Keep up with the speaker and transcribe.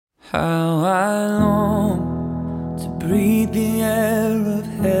How I long to breathe the air of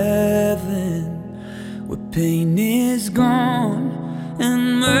heaven, where pain is gone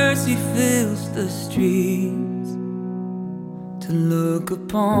and mercy fills the streets. To look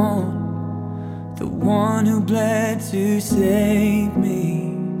upon the one who bled to save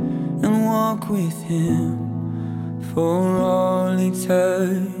me and walk with him for all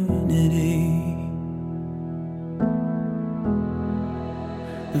eternity.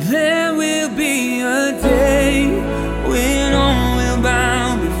 There will be a day when all will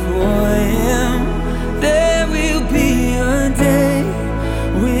bow before him. There will be a day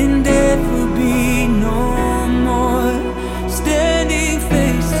when death will be no more, standing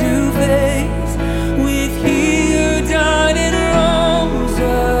face to face with he who died and rose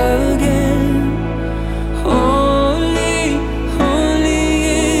again. Holy, holy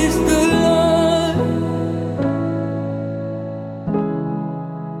is the Lord.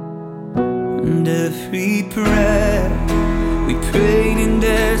 And every prayer we prayed in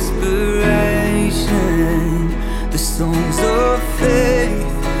desperation, the songs of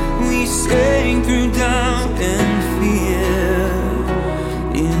faith we sang through doubt and fear,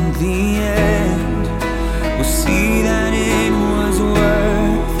 in the end we'll see that it was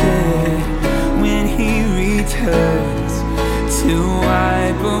worth it when he returns to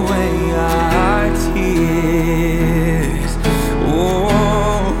wipe away our tears. Oh,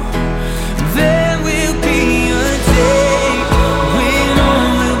 there will be a day when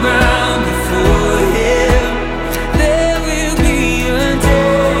all will bow before him. There will be a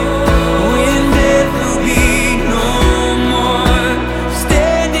day when death will be no more,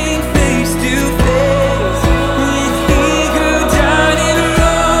 standing face to face with he who died and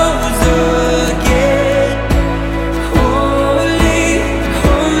rose again. Holy,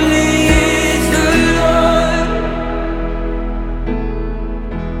 holy is the Lord.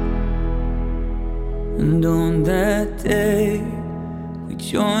 And on that day we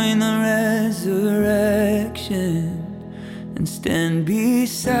join the resurrection and stand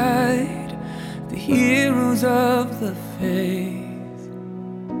beside the heroes of the faith.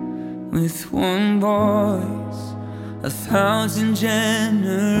 With one voice, 1,000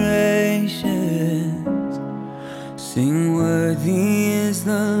 generations sing, worthy is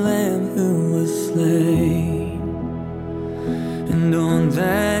the Lamb who was slain. And on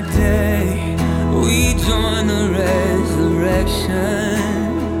that day we join the resurrection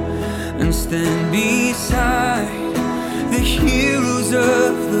and stand beside the heroes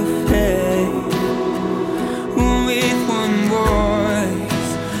of the faith. With one voice,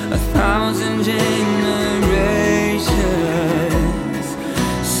 1,000 generations